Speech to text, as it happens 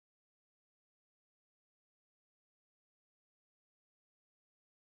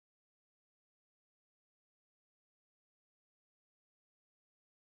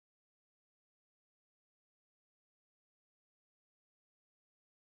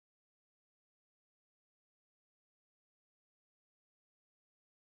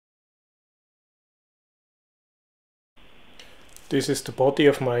This is the body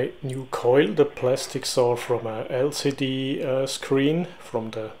of my new coil. The plastics are from a LCD screen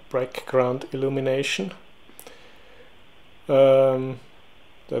from the background illumination.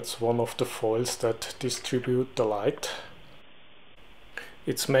 That's one of the foils that distribute the light.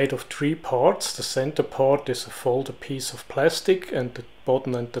 It's made of 3 parts. The center part is a folded piece of plastic, and the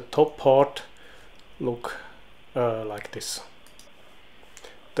bottom and the top part look like this.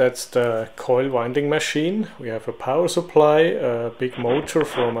 That's the coil winding machine. We have a power supply, a big motor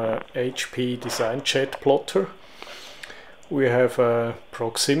from a HP design jet plotter. We have a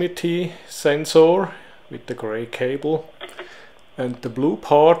proximity sensor with the gray cable, and the blue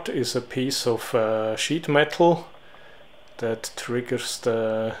part is a piece of sheet metal that triggers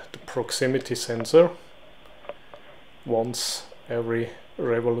the proximity sensor once every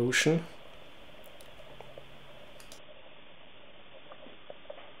revolution.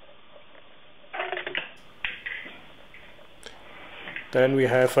 Then we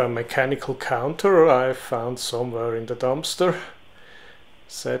have a mechanical counter I found somewhere in the dumpster,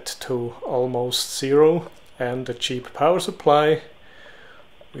 set to almost 0, and a cheap power supply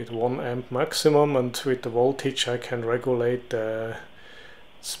with 1 amp maximum, and with the voltage I can regulate the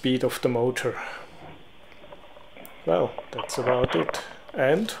speed of the motor. Well, that's about it.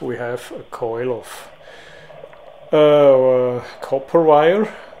 And we have a coil of copper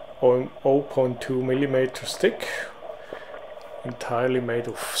wire on 0.2 mm thick, entirely made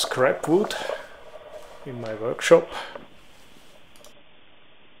of scrap wood in my workshop.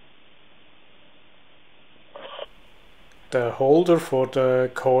 The holder for the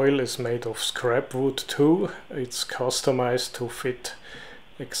coil is made of scrap wood too. It's customized to fit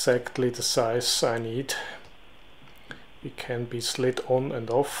exactly the size I need. It can be slid on and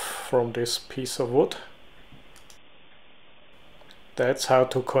off from this piece of wood. That's how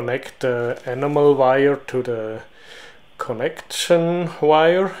to connect the enamel wire to the connection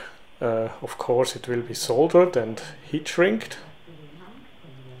wire. Of course it will be soldered and heat shrinked.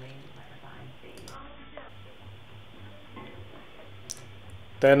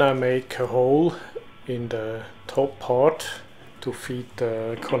 Then I make a hole in the top part to feed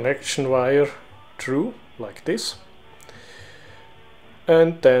the connection wire through, like this.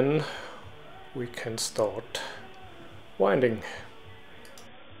 And then we can start winding.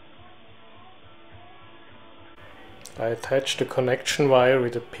 I attach the connection wire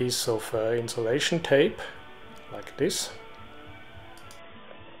with a piece of insulation tape, like this.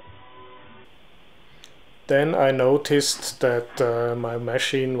 Then I noticed that my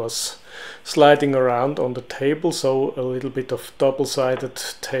machine was sliding around on the table, so a little bit of double-sided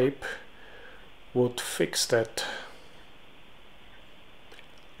tape would fix that.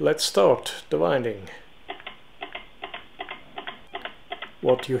 Let's start the winding.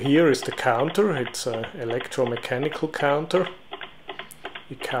 What you hear is the counter. It's an electromechanical counter.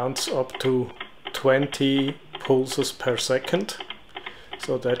 It counts up to 20 pulses per second,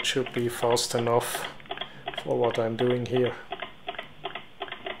 so that should be fast enough for what I'm doing here.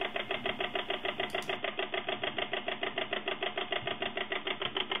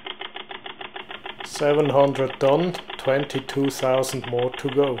 $700 done, 22,000 more to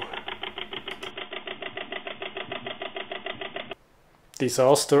go.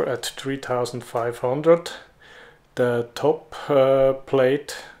 Disaster at 3,500. The top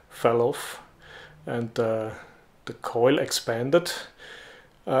plate fell off and the coil expanded.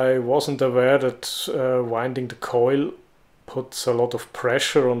 I wasn't aware that winding the coil puts a lot of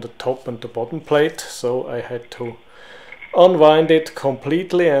pressure on the top and the bottom plate, so I had to unwind it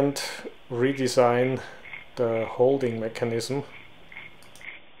completely and redesign the holding mechanism.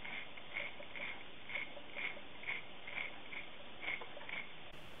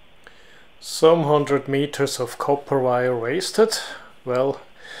 Some 100 meters of copper wire wasted. Well,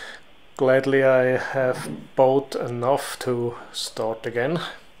 gladly I have bought enough to start again.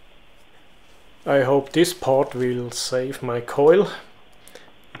 I hope this part will save my coil.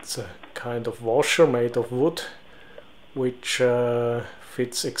 It's a kind of washer made of wood, which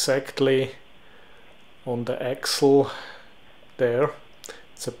fits exactly on the axle there.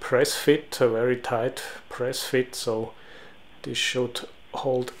 It's a press fit, a very tight press fit, so this should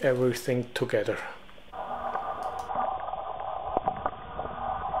hold everything together.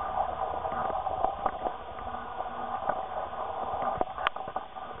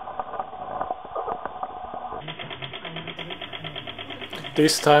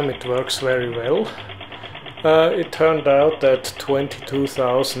 This time it works very well. It turned out that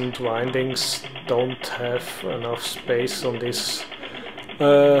 22,000 windings don't have enough space on this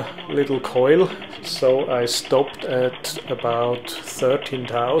little coil, so I stopped at about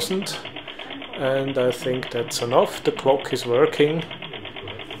 13,000 And I think that's enough. The clock is working,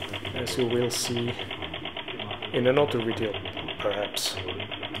 as you will see in another video, perhaps.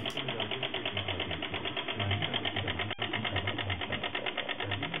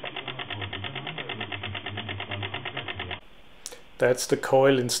 That's the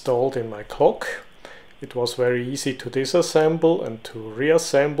coil installed in my clock. It was very easy to disassemble and to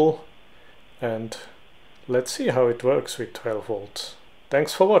reassemble, and let's see how it works with 12 volts.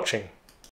 Thanks for watching.